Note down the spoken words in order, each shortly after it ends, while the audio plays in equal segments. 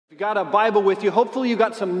got a Bible with you, hopefully you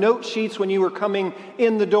got some note sheets when you were coming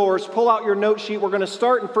in the doors. Pull out your note sheet. We're going to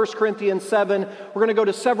start in 1 Corinthians 7. We're going to go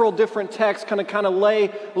to several different texts, kind of lay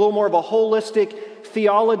a little more of a holistic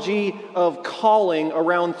theology of calling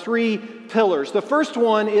around three pillars. The first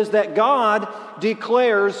one is that God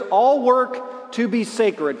declares all work to be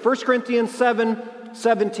sacred. 1 Corinthians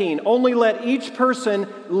 7:17. Only let each person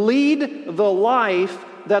lead the life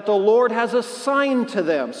that the Lord has assigned to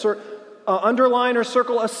them. Underline or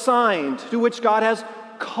circle assigned, to which God has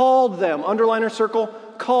called them. Underline or circle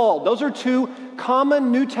called. Those are two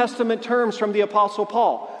common New Testament terms from the Apostle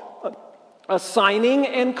Paul. Assigning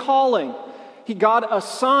and calling. God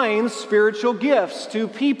assigns spiritual gifts to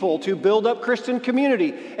people to build up Christian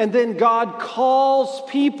community. And then God calls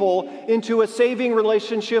people into a saving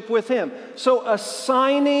relationship with Him. So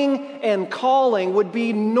assigning and calling would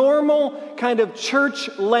be normal kind of church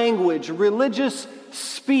language, religious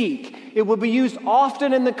speak. It would be used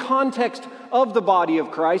often in the context of the body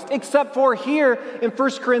of Christ, except for here in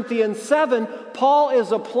 1 Corinthians 7, Paul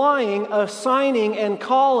is applying assigning and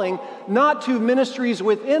calling not to ministries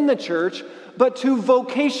within the church, but to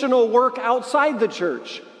vocational work outside the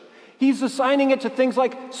church. He's assigning it to things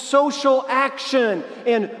like social action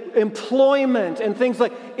and employment and things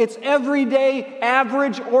like it's everyday,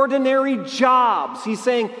 average, ordinary jobs. He's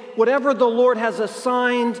saying whatever the Lord has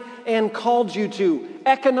assigned and called you to.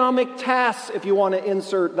 Economic tasks, if you want to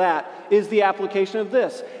insert that, is the application of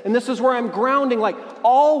this. And this is where I'm grounding, like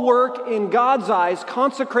all work in God's eyes,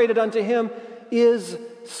 consecrated unto Him, is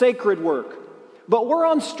sacred work. But we're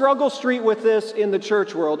on struggle street with this in the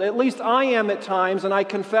church world. At least I am at times, and I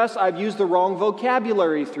confess I've used the wrong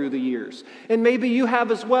vocabulary through the years. And maybe you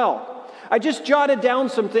have as well. I just jotted down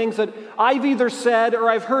some things that I've either said or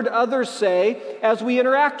I've heard others say as we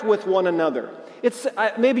interact with one another.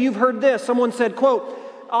 Maybe you've heard this. Someone said, quote,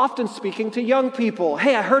 often speaking to young people,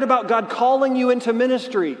 hey, I heard about God calling you into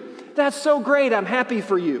ministry. That's so great. I'm happy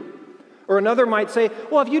for you. Or another might say,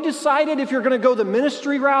 well, have you decided if you're going to go the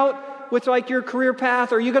ministry route with like your career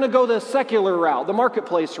path, or are you going to go the secular route, the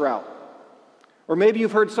marketplace route? Or maybe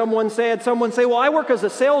you've heard someone say, well, I work as a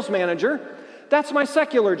sales manager. That's my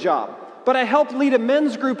secular job. But I help lead a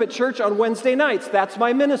men's group at church on Wednesday nights. That's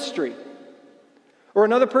my ministry. Or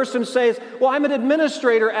another person says, well, I'm an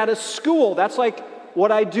administrator at a school. That's like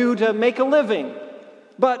what I do to make a living.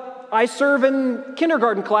 But I serve in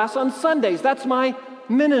kindergarten class on Sundays. That's my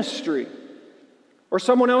ministry. Or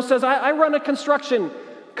someone else says, I run a construction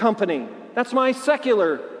company. That's my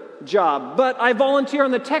secular job. But I volunteer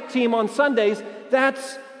on the tech team on Sundays.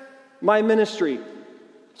 That's my ministry.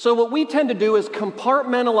 So what we tend to do is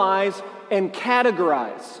compartmentalize and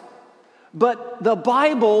categorize. But the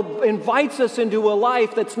Bible invites us into a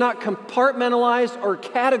life that's not compartmentalized or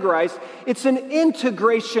categorized. It's an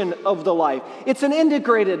integration of the life. It's an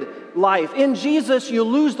integrated life. In Jesus, you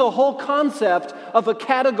lose the whole concept of a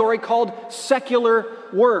category called secular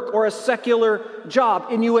work or a secular job,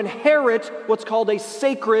 and you inherit what's called a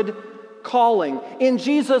sacred calling. In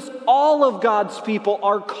Jesus, all of God's people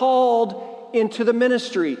are called into the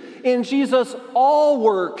ministry. In Jesus, all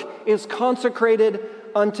work is consecrated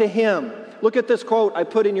unto Him. Look at this quote I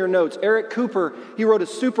put in your notes. Eric Cooper, he wrote a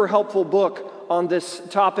super helpful book on this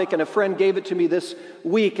topic, and a friend gave it to me this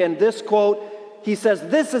week. And this quote, he says,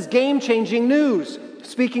 this is game-changing news,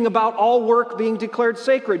 speaking about all work being declared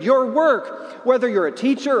sacred. Your work, whether you're a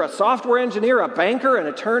teacher, a software engineer, a banker, an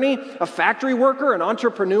attorney, a factory worker, an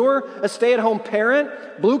entrepreneur, a stay-at-home parent,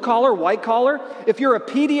 blue-collar, white-collar, if you're a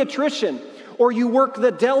pediatrician, or you work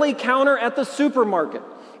the deli counter at the supermarket,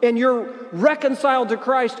 and you're reconciled to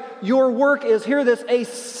Christ, your work is, hear this, a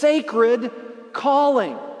sacred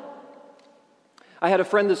calling. I had a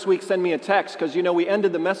friend this week send me a text because, we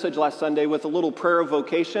ended the message last Sunday with a little prayer of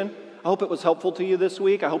vocation. I hope it was helpful to you this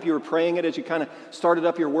week. I hope you were praying it as you kind of started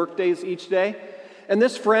up your work days each day. And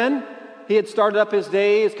this friend, he had started up his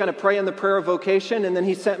days kind of praying the prayer of vocation, and then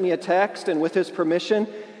he sent me a text, and with his permission,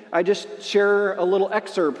 I just share a little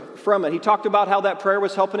excerpt from it. He talked about how that prayer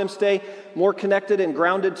was helping him stay more connected and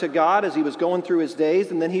grounded to God as he was going through his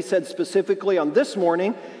days. And then he said specifically on this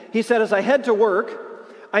morning, he said, as I head to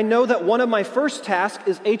work, I know that one of my first tasks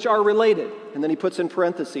is HR related. And then he puts in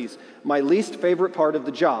parentheses, my least favorite part of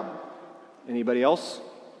the job. Anybody else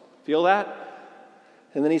feel that?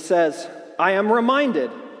 And then he says, I am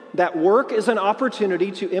reminded that work is an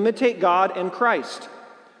opportunity to imitate God and Christ,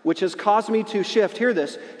 which has caused me to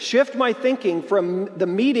shift my thinking from the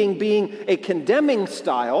meeting being a condemning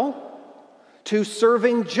style to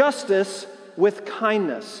serving justice with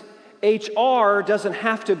kindness. HR doesn't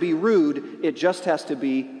have to be rude, it just has to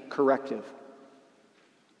be corrective.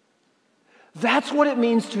 That's what it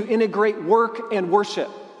means to integrate work and worship.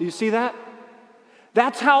 Do you see that?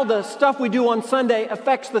 That's how the stuff we do on Sunday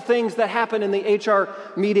affects the things that happen in the HR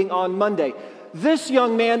meeting on Monday. This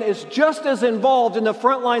young man is just as involved in the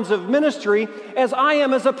front lines of ministry as I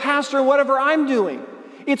am as a pastor in whatever I'm doing.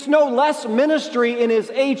 It's no less ministry in his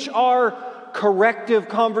HR corrective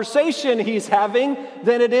conversation he's having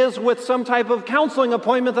than it is with some type of counseling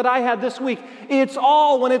appointment that I had this week. It's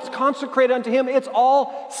all, when it's consecrated unto him, it's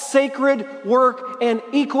all sacred work and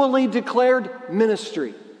equally declared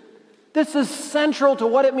ministry. This is central to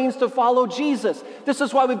what it means to follow Jesus. This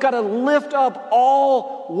is why we've got to lift up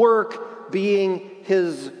all work being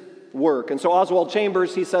his work. And so Oswald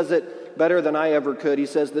Chambers, he says it better than I ever could. He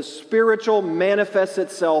says, the spiritual manifests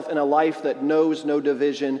itself in a life that knows no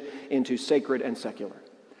division into sacred and secular.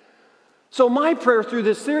 So my prayer through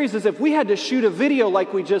this series is if we had to shoot a video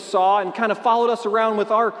like we just saw and kind of followed us around with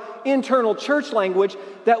our internal church language,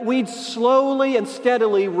 that we'd slowly and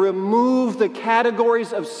steadily remove the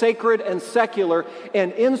categories of sacred and secular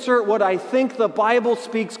and insert what I think the Bible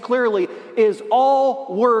speaks clearly is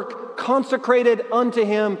all work consecrated unto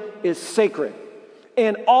him is sacred.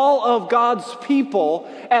 And all of God's people,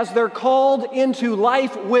 as they're called into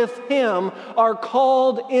life with him, are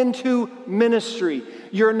called into ministry.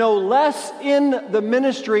 You're no less in the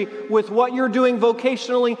ministry with what you're doing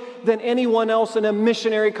vocationally than anyone else in a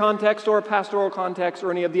missionary context or a pastoral context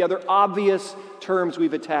or any of the other obvious terms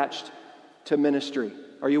we've attached to ministry.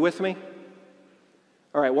 Are you with me?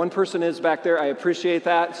 All right, one person is back there. I appreciate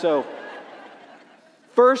that. So,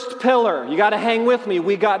 first pillar, you got to hang with me.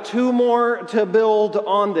 We got two more to build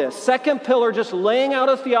on this. Second pillar, just laying out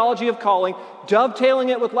a theology of calling, dovetailing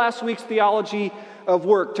it with last week's theology of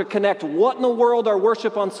work to connect what in the world our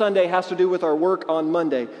worship on Sunday has to do with our work on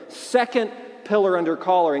Monday. Second pillar under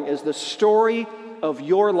calling is the story of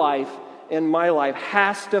your life and my life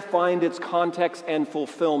has to find its context and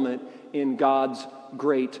fulfillment in God's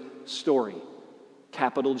great story.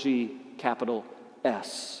 Capital G, capital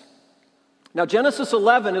S. Now, Genesis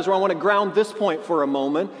 11 is where I want to ground this point for a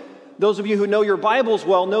moment. Those of you who know your Bibles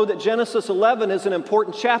well know that Genesis 11 is an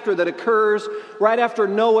important chapter that occurs right after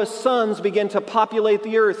Noah's sons begin to populate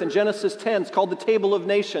the earth. In Genesis 10, it's called the Table of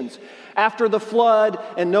Nations. After the flood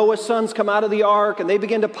and Noah's sons come out of the ark and they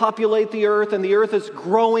begin to populate the earth and the earth is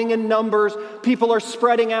growing in numbers, people are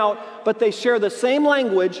spreading out, but they share the same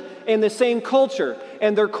language and the same culture.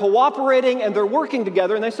 And they're cooperating and they're working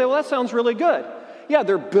together and they say, well, that sounds really good. Yeah,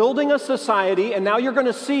 they're building a society, and now you're going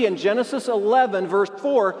to see in Genesis 11, verse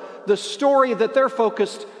 4, the story that they're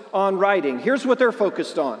focused on writing. Here's what they're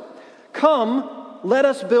focused on. Come, let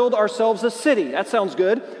us build ourselves a city. That sounds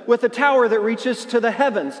good. With a tower that reaches to the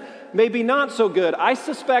heavens. Maybe not so good. I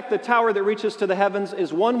suspect the tower that reaches to the heavens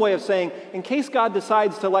is one way of saying, in case God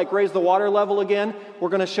decides to raise the water level again, we're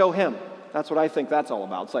going to show him. That's what I think that's all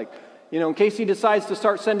about. It's like, in case he decides to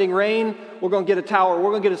start sending rain, we're going to get a tower.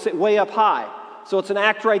 We're going to get it way up high. So it's an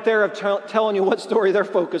act right there of telling you what story they're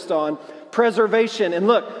focused on. Preservation. And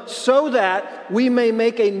look, so that we may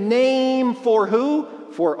make a name for who?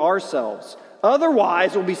 For ourselves.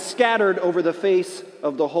 Otherwise, we'll be scattered over the face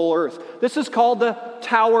of the whole earth. This is called the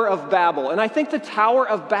Tower of Babel. And I think the Tower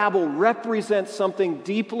of Babel represents something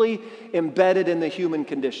deeply embedded in the human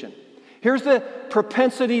condition. Here's the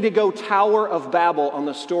propensity to go Tower of Babel on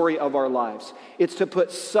the story of our lives. It's to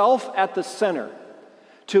put self at the center.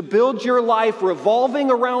 To build your life revolving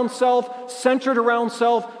around self, centered around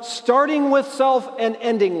self, starting with self and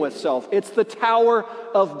ending with self. It's the Tower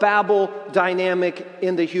of Babel dynamic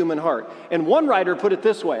in the human heart. And one writer put it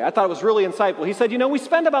this way. I thought it was really insightful. He said, we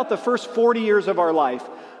spend about the first 40 years of our life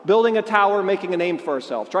building a tower, making a name for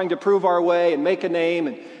ourselves, trying to prove our way and make a name.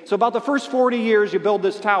 And so about the first 40 years, you build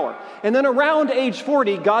this tower. And then around age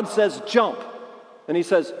 40, God says, jump. And he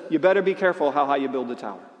says, you better be careful how high you build the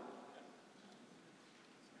tower.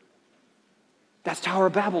 That's Tower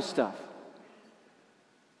of Babel stuff.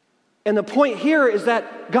 And the point here is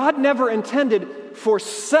that God never intended for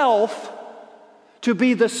self to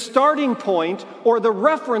be the starting point or the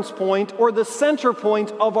reference point or the center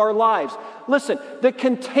point of our lives. Listen, the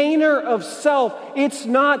container of self, it's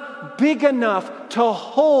not big enough to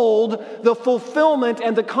hold the fulfillment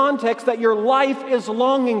and the context that your life is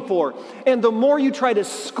longing for. And the more you try to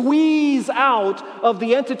squeeze out of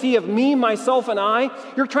the entity of me, myself, and I,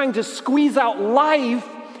 you're trying to squeeze out life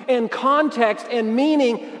and context and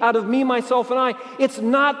meaning out of me, myself, and I. It's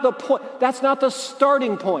not the point. That's not the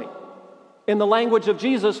starting point. In the language of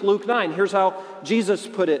Jesus, Luke 9, here's how Jesus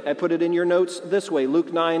put it. I put it in your notes this way,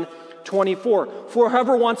 Luke 9:24. For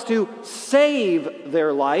whoever wants to save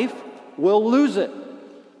their life will lose it.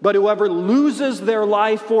 But whoever loses their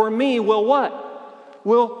life for me will what?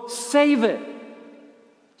 Will save it.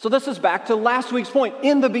 So this is back to last week's point.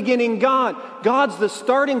 In the beginning, God. God's the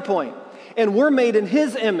starting point. And we're made in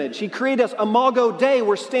His image. He created us, imago Dei,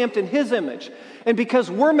 we're stamped in His image. And because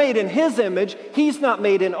we're made in His image, He's not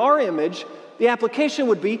made in our image. The application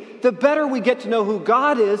would be, the better we get to know who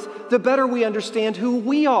God is, the better we understand who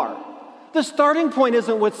we are. The starting point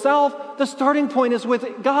isn't with self, the starting point is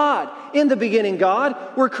with God. In the beginning, God,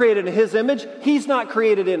 we're created in His image. He's not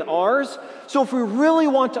created in ours. So if we really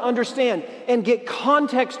want to understand and get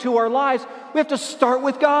context to our lives, we have to start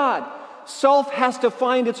with God. Self has to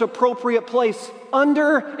find its appropriate place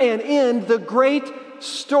under and in the great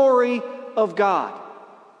story of God.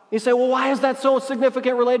 You say, well, why is that so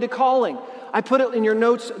significant related to calling? I put it in your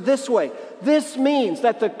notes this way. This means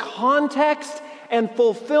that the context and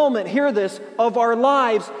fulfillment, hear this, of our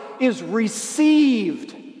lives is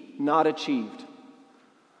received, not achieved.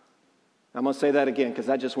 I'm going to say that again because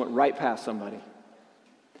that just went right past somebody.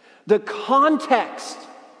 The context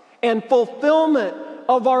and fulfillment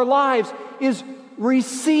of our lives is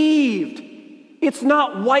received. It's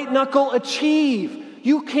not white knuckle achieve.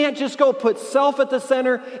 You can't just go put self at the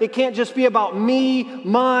center. It can't just be about me,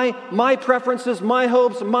 my preferences, my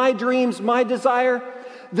hopes, my dreams, my desire.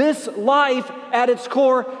 This life at its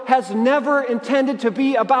core has never intended to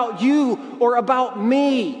be about you or about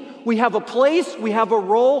me. We have a place, we have a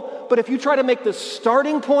role, but if you try to make the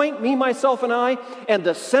starting point, me, myself, and I, and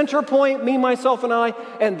the center point, me, myself, and I,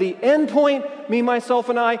 and the end point, me, myself,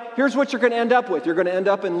 and I, here's what you're going to end up with. You're going to end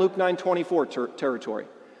up in Luke 9:24 territory.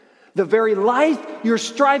 The very life you're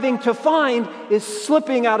striving to find is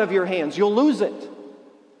slipping out of your hands. You'll lose it.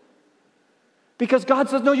 Because God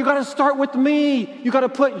says, no, you got to start with me. You got to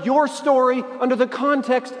put your story under the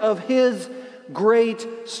context of His great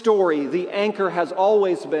story. The anchor has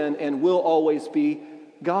always been and will always be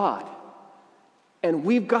God. And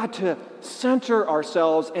we've got to center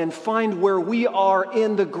ourselves and find where we are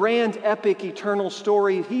in the grand, epic, eternal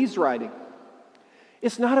story He's writing.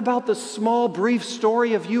 It's not about the small, brief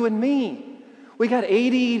story of you and me. We got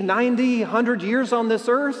 80, 90, 100 years on this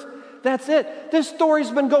earth. That's it. This story's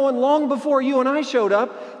been going long before you and I showed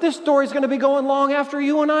up. This story's going to be going long after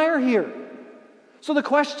you and I are here. So the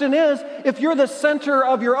question is, if you're the center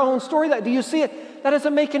of your own story, do you see it? That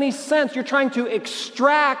doesn't make any sense. You're trying to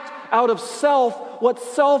extract out of self what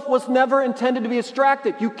self was never intended to be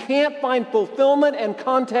extracted. You can't find fulfillment and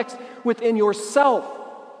context within yourself.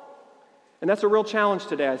 And that's a real challenge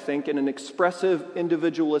today, I think, in an expressive,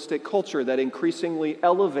 individualistic culture that increasingly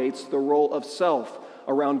elevates the role of self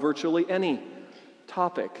around virtually any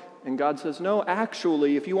topic. And God says, no,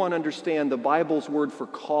 actually, if you want to understand the Bible's word for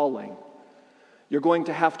calling, you're going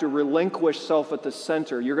to have to relinquish self at the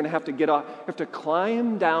center. You're going to have to get off, you have to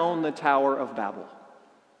climb down the Tower of Babel.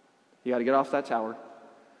 You got to get off that tower.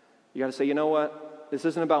 You got to say, you know what? This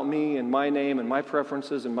isn't about me and my name and my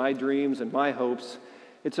preferences and my dreams and my hopes.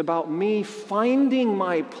 It's about me finding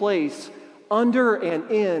my place under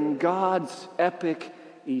and in God's epic,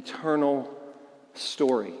 eternal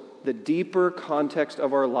story. The deeper context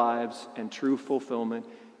of our lives and true fulfillment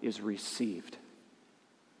is received.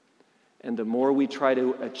 And the more we try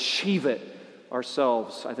to achieve it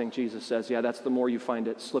ourselves, I think Jesus says, that's the more you find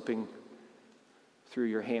it slipping through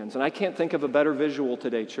your hands. And I can't think of a better visual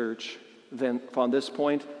today, church, than on this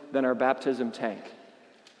point, than our baptism tank.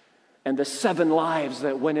 And the 7 lives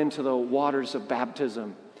that went into the waters of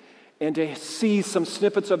baptism. And to see some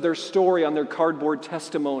snippets of their story on their cardboard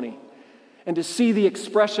testimony. And to see the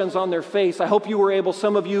expressions on their face. I hope you were able,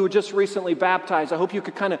 some of you who just recently baptized, I hope you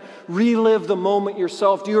could kind of relive the moment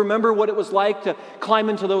yourself. Do you remember what it was like to climb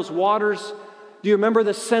into those waters? Do you remember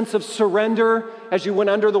the sense of surrender as you went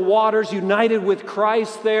under the waters, united with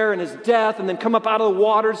Christ there in His death, and then come up out of the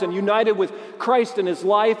waters and united with Christ in His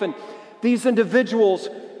life? And these individuals,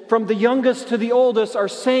 from the youngest to the oldest, are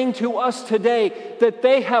saying to us today that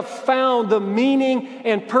they have found the meaning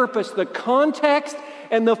and purpose, the context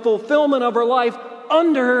and the fulfillment of our life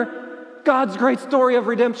under God's great story of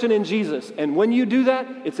redemption in Jesus. And when you do that,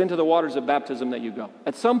 it's into the waters of baptism that you go.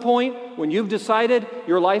 At some point, when you've decided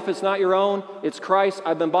your life is not your own, it's Christ,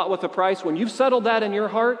 I've been bought with a price, when you've settled that in your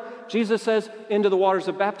heart, Jesus says, into the waters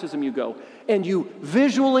of baptism you go. And you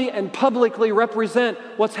visually and publicly represent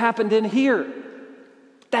what's happened in here.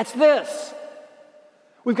 That's this.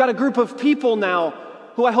 We've got a group of people now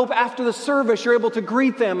who I hope after the service you're able to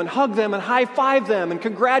greet them and hug them and high-five them and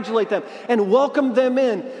congratulate them and welcome them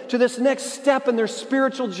in to this next step in their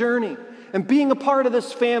spiritual journey and being a part of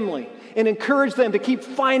this family and encourage them to keep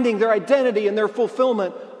finding their identity and their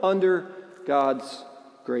fulfillment under God's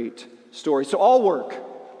great story. So all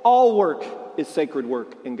work is sacred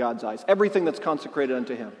work in God's eyes. Everything that's consecrated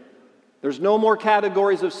unto Him. There's no more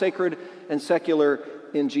categories of sacred and secular.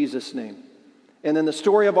 in Jesus' name. And then the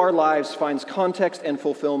story of our lives finds context and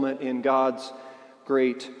fulfillment in God's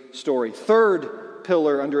great story. Third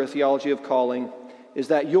pillar under a theology of calling is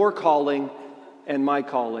that your calling and my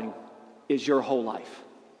calling is your whole life.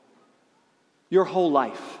 Your whole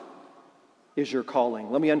life is your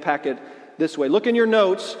calling. Let me unpack it this way. Look in your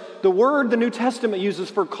notes. The word the New Testament uses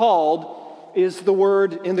for called is the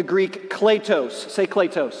word in the Greek kletos. Say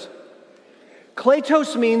kletos.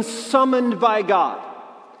 Kletos means summoned by God.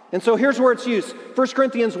 And so here's where it's used. 1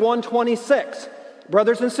 Corinthians 1:26.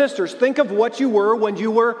 Brothers and sisters, think of what you were when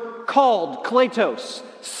you were called, kletos,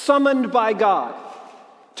 summoned by God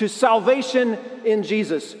to salvation in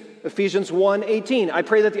Jesus. Ephesians 1:18. I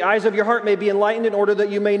pray that the eyes of your heart may be enlightened in order that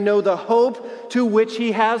you may know the hope to which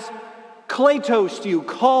he has kletos you,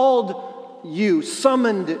 called you,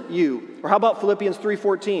 summoned you. Or how about Philippians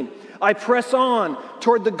 3:14? I press on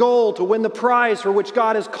toward the goal to win the prize for which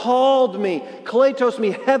God has called me, kletos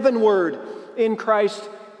me, heavenward in Christ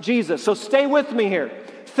Jesus. So stay with me here.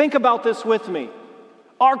 Think about this with me.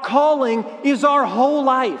 Our calling is our whole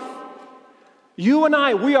life. You and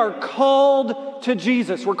I, we are called to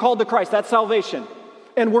Jesus. We're called to Christ. That's salvation.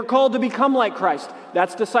 And we're called to become like Christ.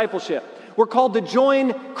 That's discipleship. We're called to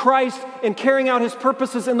join Christ in carrying out his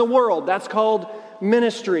purposes in the world. That's called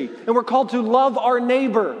ministry. And we're called to love our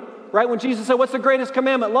neighbor. Right? When Jesus said, what's the greatest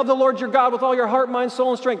commandment? Love the Lord your God with all your heart, mind,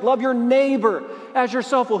 soul, and strength. Love your neighbor as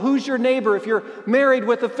yourself. Well, who's your neighbor? If you're married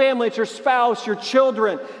with a family, it's your spouse, your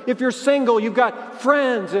children. If you're single, you've got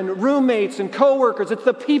friends and roommates and coworkers. It's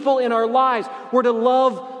the people in our lives. We're to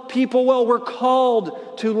love people well. We're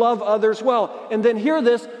called to love others well. And then hear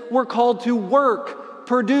this, we're called to work,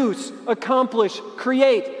 produce, accomplish,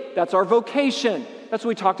 create. That's our vocation. That's what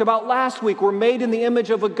we talked about last week. We're made in the image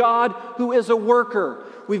of a God who is a worker.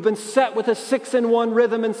 We've been set with a 6-in-1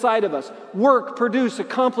 rhythm inside of us. Work, produce,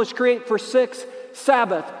 accomplish, create for 6,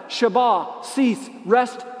 Sabbath, Shabbat, cease,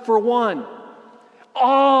 rest for 1.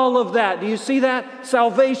 All of that. Do you see that?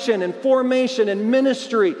 Salvation and formation and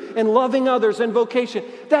ministry and loving others and vocation.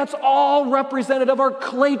 That's all representative of our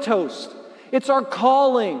kletos. It's our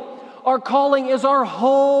calling. Our calling is our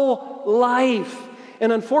whole life.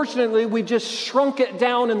 And unfortunately, we've just shrunk it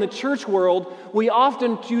down in the church world. We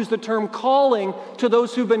often use the term calling to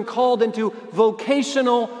those who've been called into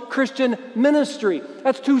vocational Christian ministry.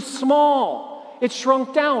 That's too small. It's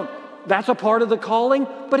shrunk down. That's a part of the calling,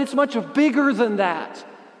 but it's much bigger than that.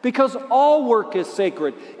 Because all work is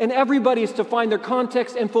sacred, and everybody is to find their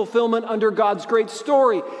context and fulfillment under God's great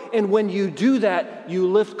story. And when you do that, you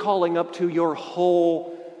lift calling up to your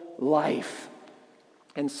whole life.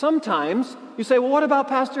 And sometimes you say, well, what about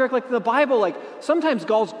Pastor Eric? Like the Bible, like sometimes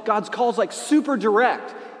God's call's like super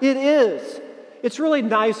direct. It is. It's really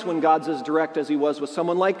nice when God's as direct as he was with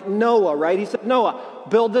someone like Noah, right? He said, Noah,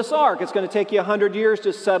 build this ark. It's going to take you 100 years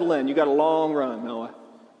to settle in. You got a long run, Noah.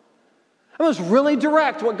 It was really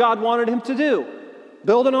direct what God wanted him to do.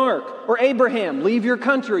 Build an ark. Or Abraham, leave your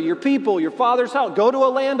country, your people, your father's house. Go to a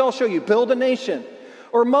land I'll show you. Build a nation.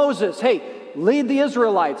 Or Moses, hey, lead the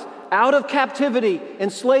Israelites out of captivity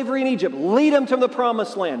and slavery in Egypt. Lead them to the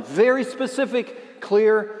promised land. Very specific,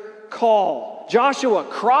 clear call. Joshua,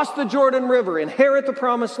 cross the Jordan River, inherit the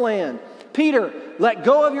promised land. Peter, let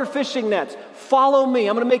go of your fishing nets. Follow me.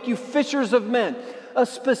 I'm going to make you fishers of men. A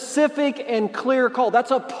specific and clear call.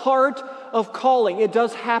 That's a part of calling. It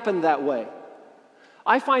does happen that way.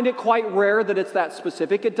 I find it quite rare that it's that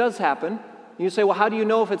specific. It does happen. You say, well, how do you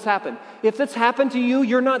know if it's happened? If it's happened to you,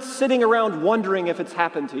 you're not sitting around wondering if it's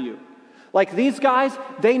happened to you. Like these guys,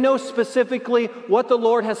 they know specifically what the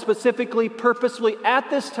Lord has specifically, purposefully, at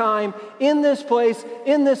this time, in this place,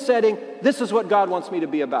 in this setting, this is what God wants me to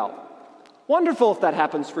be about. Wonderful if that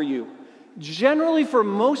happens for you. Generally, for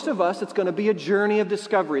most of us, it's going to be a journey of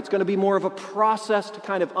discovery. It's going to be more of a process to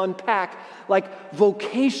kind of unpack, like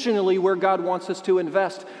vocationally, where God wants us to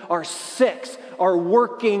invest our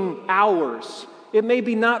working hours. It may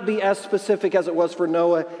not be as specific as it was for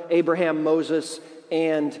Noah, Abraham, Moses,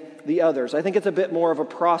 and the others. I think it's a bit more of a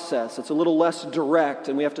process. It's a little less direct,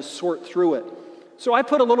 and we have to sort through it. So I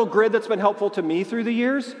put a little grid that's been helpful to me through the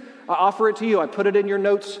years. I offer it to you. I put it in your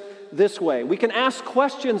notes this way. We can ask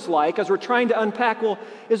questions like, as we're trying to unpack, well,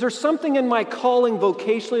 is there something in my calling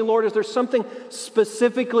vocationally, Lord? Is there something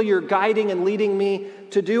specifically you're guiding and leading me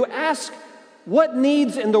to do? Ask, what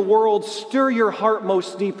needs in the world stir your heart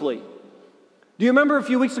most deeply? Do you remember a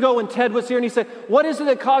few weeks ago when Ted was here and he said, what is it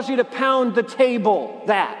that caused you to pound the table?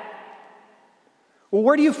 That. Well,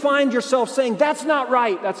 where do you find yourself saying, that's not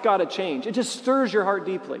right, that's got to change? It just stirs your heart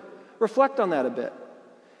deeply. Reflect on that a bit.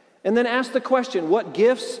 And then ask the question, what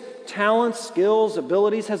gifts, talents, skills,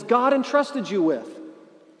 abilities has God entrusted you with?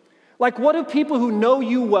 Like, what do people who know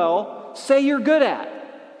you well say you're good at?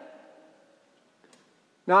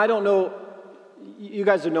 Now, I don't know, you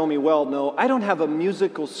guys who know me well know, I don't have a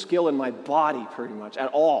musical skill in my body pretty much at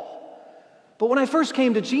all. But when I first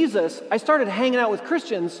came to Jesus, I started hanging out with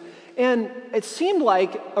Christians, and it seemed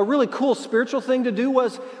like a really cool spiritual thing to do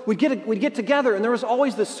was we'd get together, and there was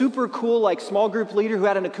always this super cool like small group leader who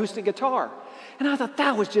had an acoustic guitar. And I thought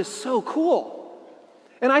that was just so cool.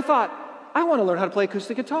 And I thought, I want to learn how to play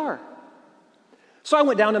acoustic guitar. So I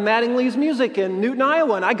went down to Mattingly's Music in Newton,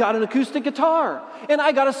 Iowa, and I got an acoustic guitar, and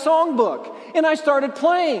I got a songbook, and I started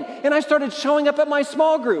playing, and I started showing up at my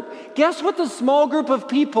small group. Guess what the small group of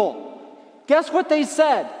people, guess what they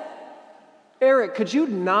said? Eric, could you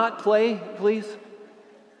not play, please?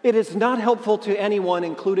 It is not helpful to anyone,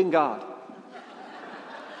 including God.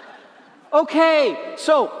 Okay,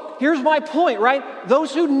 so here's my point, right?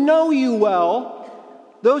 Those who know you well,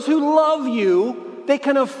 those who love you, they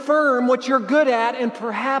can affirm what you're good at and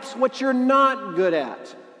perhaps what you're not good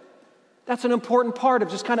at. That's an important part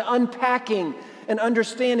of just kind of unpacking and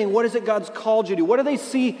understanding what is it God's called you to. What do they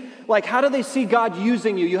see, like how do they see God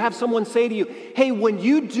using you? You have someone say to you, hey, when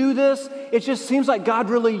you do this, it just seems like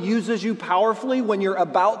God really uses you powerfully when you're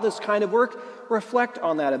about this kind of work. Reflect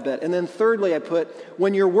on that a bit. And then thirdly, I put,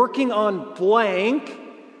 when you're working on blank,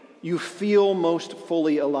 you feel most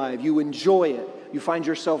fully alive. You enjoy it. You find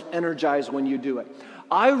yourself energized when you do it.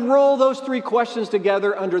 I roll those three questions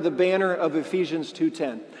together under the banner of Ephesians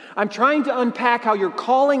 2:10. I'm trying to unpack how your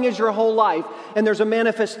calling is your whole life, and there's a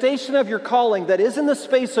manifestation of your calling that is in the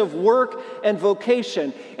space of work and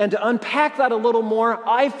vocation. And to unpack that a little more,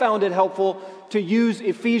 I found it helpful to use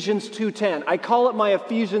Ephesians 2:10. I call it my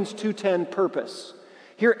Ephesians 2:10 purpose.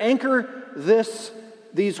 Here, anchor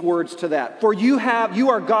these words to that. For you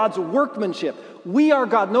are God's workmanship. We are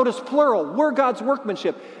God. Notice plural. We're God's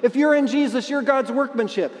workmanship. If you're in Jesus, you're God's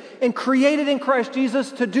workmanship. And created in Christ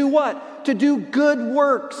Jesus to do what? To do good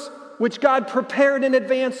works, which God prepared in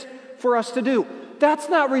advance for us to do. That's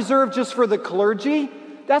not reserved just for the clergy.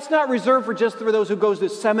 That's not reserved for just for those who go to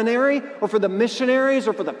seminary or for the missionaries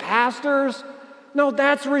or for the pastors. No,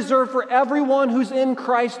 that's reserved for everyone who's in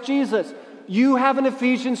Christ Jesus. You have an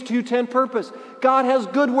Ephesians 2:10 purpose. God has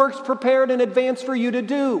good works prepared in advance for you to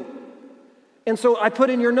do. And so I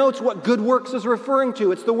put in your notes what good works is referring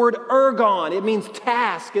to. It's the word ergon. It means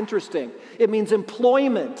task. Interesting. It means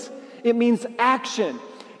employment. It means action.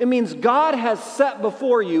 It means God has set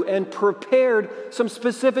before you and prepared some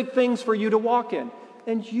specific things for you to walk in.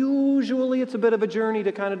 And usually it's a bit of a journey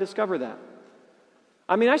to kind of discover that.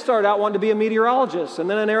 I mean, I started out wanting to be a meteorologist and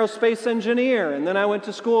then an aerospace engineer, and then I went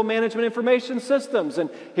to school of management information systems,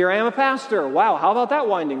 and here I am a pastor. Wow, how about that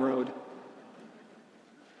winding road?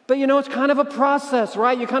 But you know, it's kind of a process,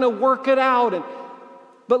 right? You kind of work it out.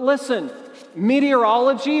 But listen,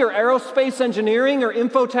 meteorology or aerospace engineering or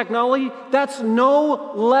infotechnology, that's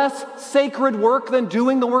no less sacred work than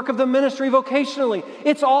doing the work of the ministry vocationally.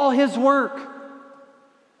 It's all His work.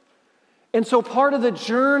 And so part of the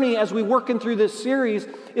journey as we work through this series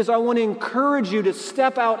is I want to encourage you to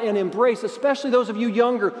step out and embrace, especially those of you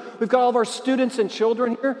younger. We've got all of our students and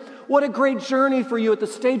children here. What a great journey for you at the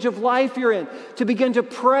stage of life you're in to begin to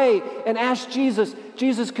pray and ask Jesus,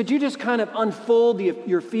 could you just kind of unfold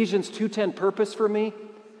your Ephesians 2:10 purpose for me?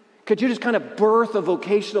 Could you just kind of birth a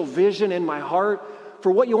vocational vision in my heart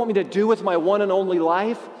for what you want me to do with my one and only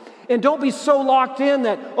life? And don't be so locked in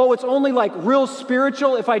that, oh, it's only like real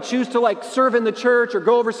spiritual if I choose to like serve in the church or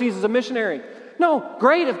go overseas as a missionary. No,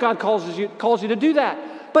 great if God calls you to do that.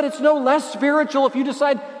 But it's no less spiritual if you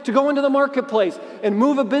decide to go into the marketplace and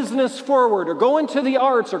move a business forward or go into the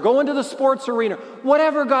arts or go into the sports arena.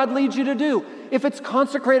 Whatever God leads you to do. If it's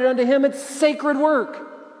consecrated unto Him, it's sacred work.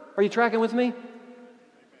 Are you tracking with me?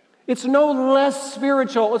 It's no less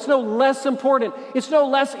spiritual. It's no less important. It's no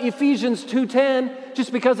less Ephesians 2:10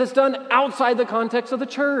 just because it's done outside the context of the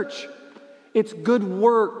church. It's good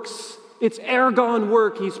works. It's ergon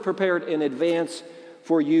work He's prepared in advance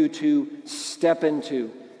for you to step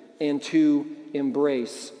into and to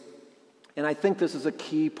embrace. And I think this is a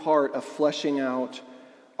key part of fleshing out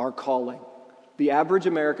our calling. The average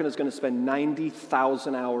American is going to spend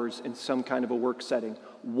 90,000 hours in some kind of a work setting.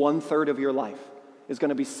 1/3 of your life is going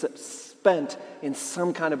to be spent in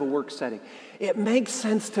some kind of a work setting. It makes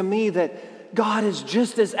sense to me that God is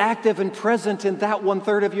just as active and present in that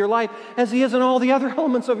 1/3 of your life as He is in all the other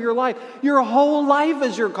elements of your life. Your whole life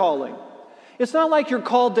is your calling. It's not like you're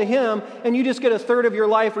called to Him and you just get 1/3 of your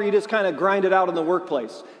life where you just kind of grind it out in the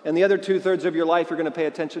workplace, and the other 2/3 of your life you're going to pay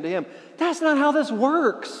attention to Him. That's not how this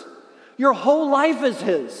works. Your whole life is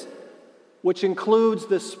His, which includes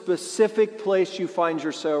the specific place you find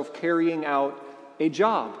yourself carrying out a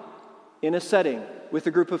job. in a setting with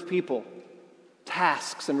a group of people,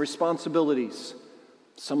 tasks and responsibilities,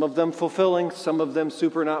 some of them fulfilling, some of them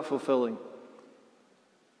super not fulfilling.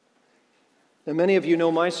 Now, many of you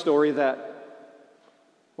know my story that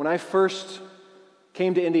when I first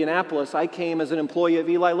came to Indianapolis, I came as an employee of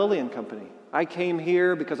Eli Lilly and Company. I came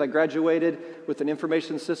here because I graduated with an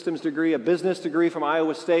information systems degree, a business degree from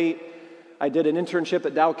Iowa State. I did an internship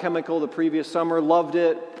at Dow Chemical the previous summer, loved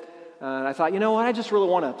it. And I thought, you know what, I just really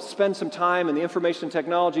want to spend some time in the information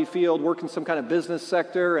technology field, work in some kind of business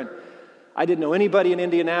sector. And I didn't know anybody in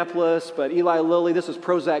Indianapolis, but Eli Lilly, this was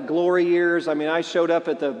Prozac glory years. I mean, I showed up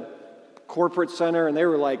at the corporate center, and they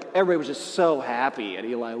were like, everybody was just so happy at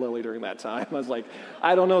Eli Lilly during that time. I was like,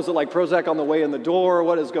 I don't know, is it like Prozac on the way in the door?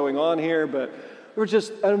 What is going on here? But it was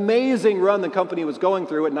just an amazing run the company was going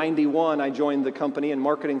through. At 91, I joined the company in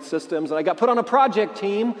marketing systems, and I got put on a project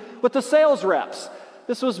team with the sales reps.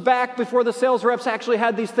 This was back before the sales reps actually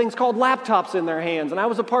had these things called laptops in their hands, and I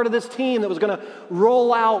was a part of this team that was going to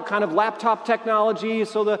roll out kind of laptop technology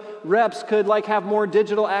so the reps could have more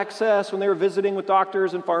digital access when they were visiting with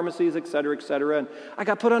doctors and pharmacies, et cetera, et cetera. And I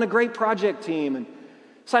got put on a great project team, and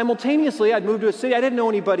simultaneously I'd moved to a city. I didn't know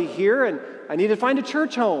anybody here, and I needed to find a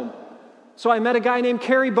church home. So I met a guy named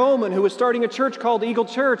Kerry Bowman who was starting a church called Eagle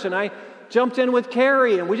Church, and I jumped in with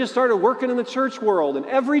Kerry, and we just started working in the church world. And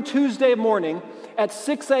every Tuesday morning at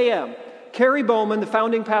 6 a.m., Kerry Bowman, the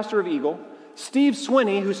founding pastor of Eagle, Steve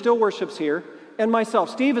Swinney, who still worships here, and myself.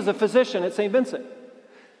 Steve is a physician at St. Vincent.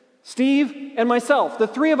 Steve and myself, the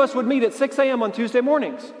three of us would meet at 6 a.m. on Tuesday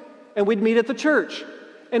mornings, and we'd meet at the church.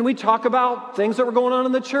 And we'd talk about things that were going on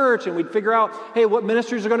in the church, and we'd figure out, hey, what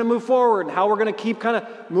ministries are going to move forward, and how we're going to keep kind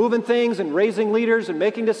of moving things and raising leaders and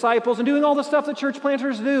making disciples and doing all the stuff that church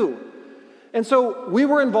planters do. And so we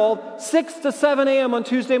were involved 6 to 7 a.m. on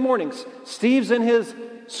Tuesday mornings. Steve's in his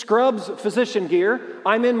Scrubs physician gear.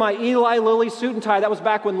 I'm in my Eli Lilly suit and tie. That was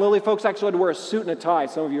back when Lilly folks actually had to wear a suit and a tie.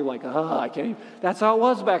 Some of you are like, I can't even. That's how it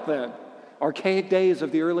was back then. Archaic days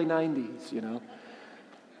of the early 90s, you know.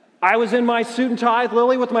 I was in my suit and tie,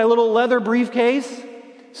 Lilly, with my little leather briefcase.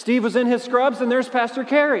 Steve was in his Scrubs, and there's Pastor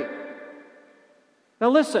Kerry. Now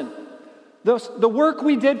listen. The work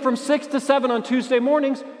we did from 6 to 7 on Tuesday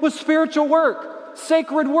mornings was spiritual work,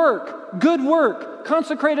 sacred work, good work,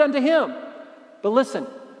 consecrated unto Him. But listen,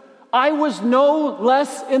 I was no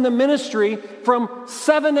less in the ministry from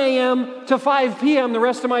 7 a.m. to 5 p.m. the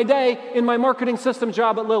rest of my day in my marketing system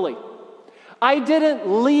job at Lilly. I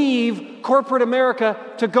didn't leave corporate America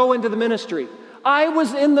to go into the ministry. I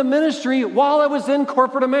was in the ministry while I was in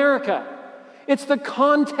corporate America. It's the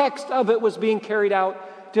context of it was being carried out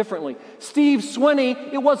differently. Steve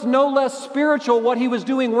Swinney, it was no less spiritual what he was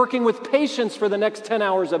doing working with patients for the next 10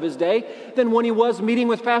 hours of his day than when he was meeting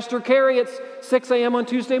with Pastor Kerry at 6 a.m. on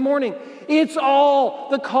Tuesday morning. It's all,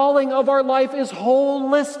 the calling of our life is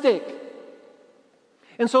holistic.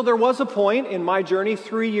 And so there was a point in my journey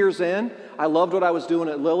 3 years in. I loved what I was doing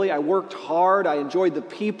at Lilly. I worked hard. I enjoyed the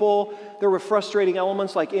people. There were frustrating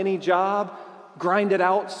elements like any job. Grinded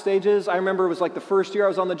out stages. I remember it was like the first year I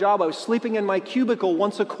was on the job, I was sleeping in my cubicle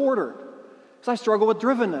once a quarter because I struggle with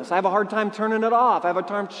drivenness. I have a hard time turning it off. I have a hard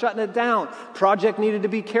time shutting it down. Project needed to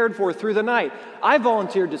be cared for through the night. I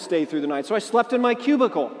volunteered to stay through the night, so I slept in my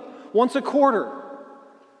cubicle once a quarter.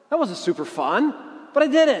 That wasn't super fun, but I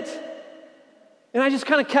did it. And I just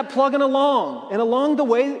kind of kept plugging along. And along the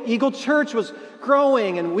way, Eagle Church was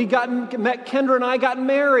growing, and Kendra and I got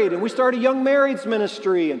married, and we started a young marrieds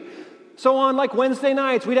ministry. And so on Wednesday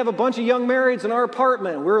nights, we'd have a bunch of young marrieds in our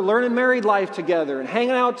apartment. We were learning married life together and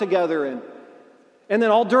hanging out together. And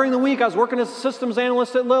then all during the week, I was working as a systems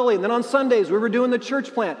analyst at Lilly. And then on Sundays, we were doing the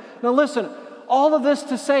church plant. Now listen, all of this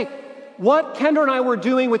to say, what Kendra and I were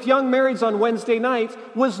doing with young marrieds on Wednesday nights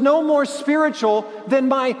was no more spiritual than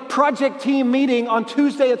my project team meeting on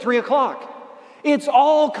Tuesday at 3 o'clock. It's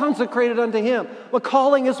all consecrated unto Him. The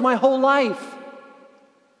calling is my whole life.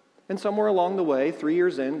 And somewhere along the way, 3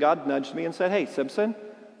 years in, God nudged me and said, hey, Simpson,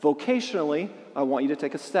 vocationally, I want you to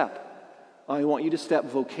take a step. I want you to step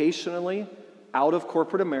vocationally out of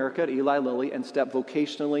corporate America at Eli Lilly and step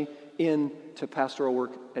vocationally into pastoral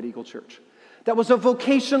work at Eagle Church. That was a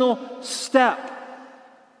vocational step.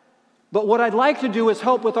 But what I'd like to do is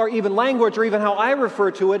help with our even language, or even how I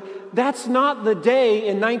refer to it. That's not the day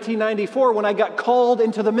in 1994 when I got called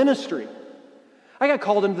into the ministry. I got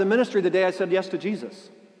called into the ministry the day I said yes to Jesus.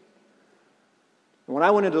 When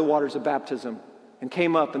I went into the waters of baptism and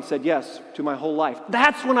came up and said yes to my whole life,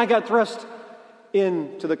 that's when I got thrust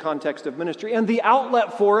into the context of ministry. And the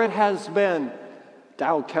outlet for it has been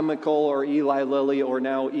Dow Chemical or Eli Lilly or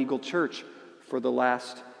now Eagle Church for the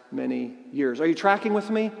last many years. Are you tracking with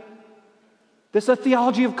me? This is a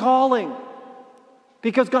theology of calling,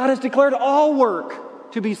 because God has declared all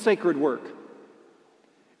work to be sacred work.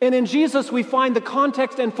 And in Jesus, we find the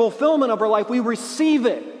context and fulfillment of our life. We receive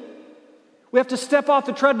it. We have to step off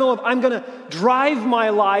the treadmill of, I'm going to drive my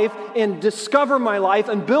life and discover my life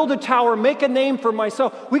and build a tower, make a name for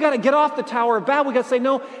myself. We got to get off the Tower of Babel. We got to say,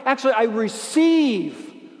 no, actually, I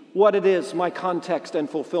receive what it is, my context and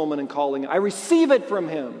fulfillment and calling. I receive it from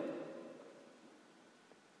Him.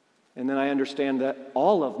 And then I understand that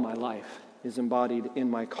all of my life is embodied in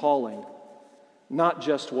my calling, not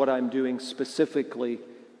just what I'm doing specifically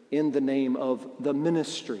in the name of the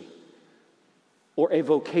ministry or a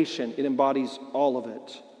vocation. It embodies all of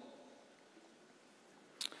it.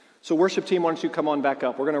 So worship team, why don't you come on back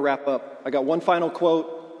up? We're going to wrap up. I got one final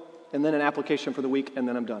quote and then an application for the week, and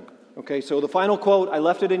then I'm done. Okay, so the final quote, I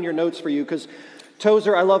left it in your notes for you because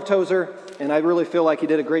Tozer, I love Tozer, and I really feel like he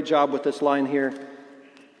did a great job with this line here.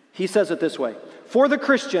 He says it this way: for the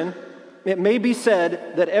Christian, it may be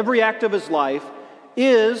said that every act of his life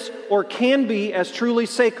is or can be as truly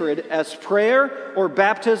sacred as prayer or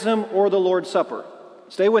baptism or the Lord's Supper.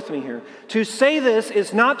 Stay with me here. To say this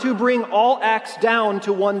is not to bring all acts down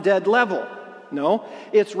to one dead level. No,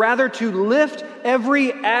 it's rather to lift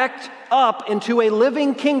every act up into a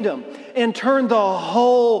living kingdom and turn the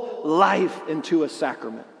whole life into a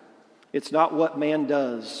sacrament. It's not what man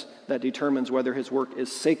does that determines whether his work is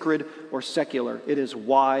sacred or secular. It is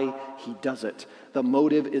why he does it. The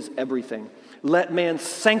motive is everything. Let man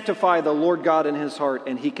sanctify the Lord God in his heart,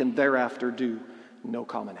 and he can thereafter do no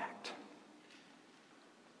common act.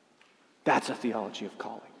 That's a theology of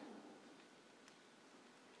calling.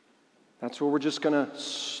 That's where we're just going to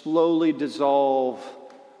slowly dissolve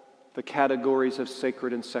the categories of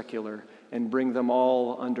sacred and secular and bring them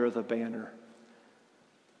all under the banner.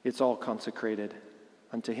 It's all consecrated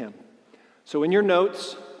unto Him. So in your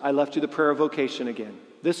notes, I left you the prayer of vocation again.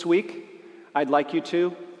 This week, I'd like you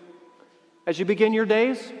to, as you begin your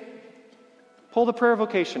days, pull the prayer of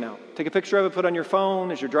vocation out. Take a picture of it, put it on your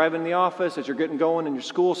phone as you're driving in the office, as you're getting going in your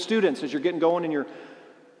school. Students, as you're getting going in your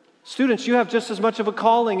students, you have just as much of a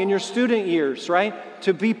calling in your student years, right?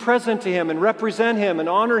 To be present to Him and represent Him and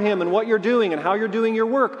honor Him in what you're doing and how you're doing your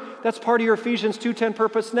work. That's part of your Ephesians 2:10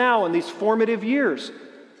 purpose now in these formative years.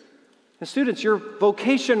 And students, your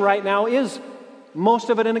vocation right now is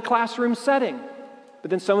most of it in a classroom setting.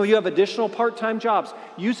 But then some of you have additional part-time jobs.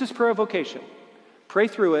 Use this prayer of vocation. Pray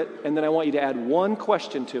through it, and then I want you to add one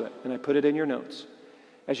question to it, and I put it in your notes.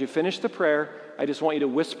 As you finish the prayer, I just want you to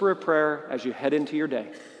whisper a prayer as you head into your day.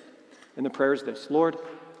 And the prayer is this: Lord,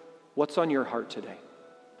 what's on your heart today?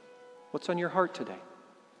 What's on your heart today?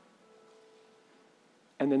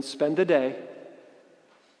 And then spend the day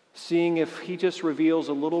seeing if He just reveals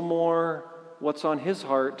a little more what's on His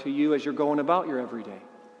heart to you as you're going about your everyday.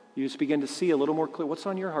 You just begin to see a little more clear. What's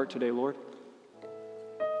on your heart today, Lord?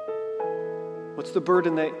 What's the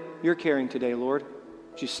burden that you're carrying today, Lord?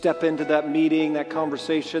 As you step into that meeting, that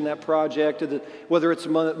conversation, that project, whether it's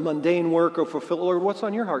mundane work or fulfill, Lord, what's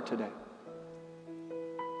on your heart today?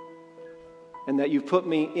 And that you've put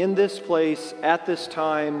me in this place at this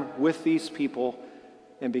time with these people,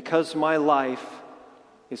 and because my life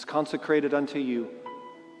is consecrated unto you,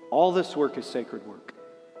 all this work is sacred work.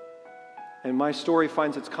 And my story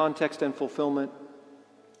finds its context and fulfillment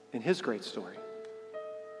in His great story.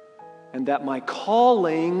 And that my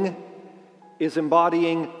calling is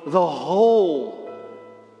embodying the whole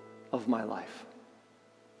of my life.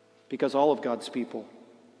 Because all of God's people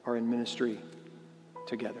are in ministry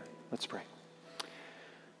together. Let's pray.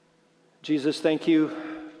 Jesus, thank you.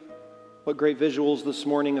 What great visuals this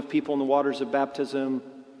morning of people in the waters of baptism.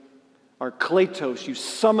 Our kletos, you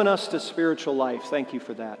summon us to spiritual life. Thank you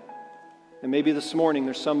for that. And maybe this morning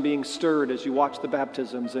there's some being stirred as you watch the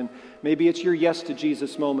baptisms, and maybe it's your yes to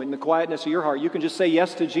Jesus moment. In the quietness of your heart, you can just say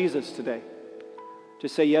yes to Jesus today.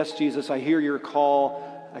 Just say, yes, Jesus, I hear your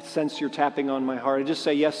call. I sense you're tapping on my heart. I just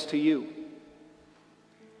say yes to you.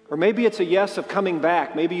 Or maybe it's a yes of coming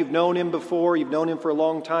back. Maybe you've known Him before, you've known Him for a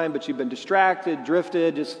long time, but you've been distracted,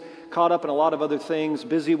 drifted, just caught up in a lot of other things,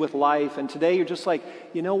 busy with life. And today you're just like,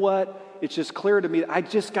 you know what? It's just clear to me, I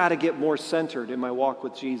just got to get more centered in my walk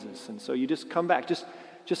with Jesus. And so you just come back. Just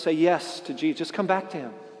say yes to Jesus. Just come back to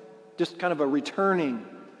Him. Just kind of a returning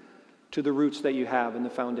to the roots that you have in the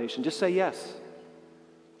foundation. Just say yes.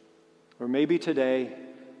 Or maybe today,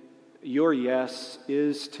 your yes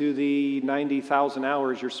is to the 90,000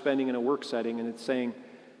 hours you're spending in a work setting, and it's saying,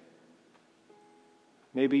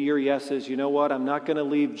 maybe your yes is, you know what, I'm not going to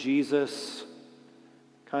leave Jesus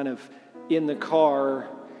kind of in the car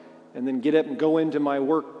and then get up and go into my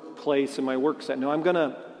workplace and my work set. No, I'm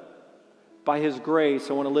going By His grace,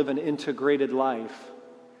 I want to live an integrated life.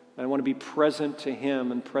 And I want to be present to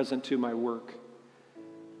Him and present to my work.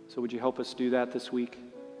 So would you help us do that this week?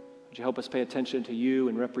 Would you help us pay attention to You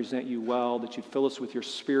and represent You well, that You'd fill us with Your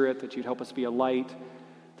Spirit, that You'd help us be a light.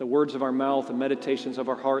 The words of our mouth, the meditations of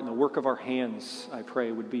our heart, and the work of our hands, I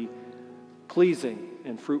pray, would be pleasing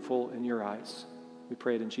and fruitful in Your eyes. We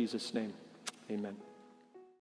pray it in Jesus' name. Amen.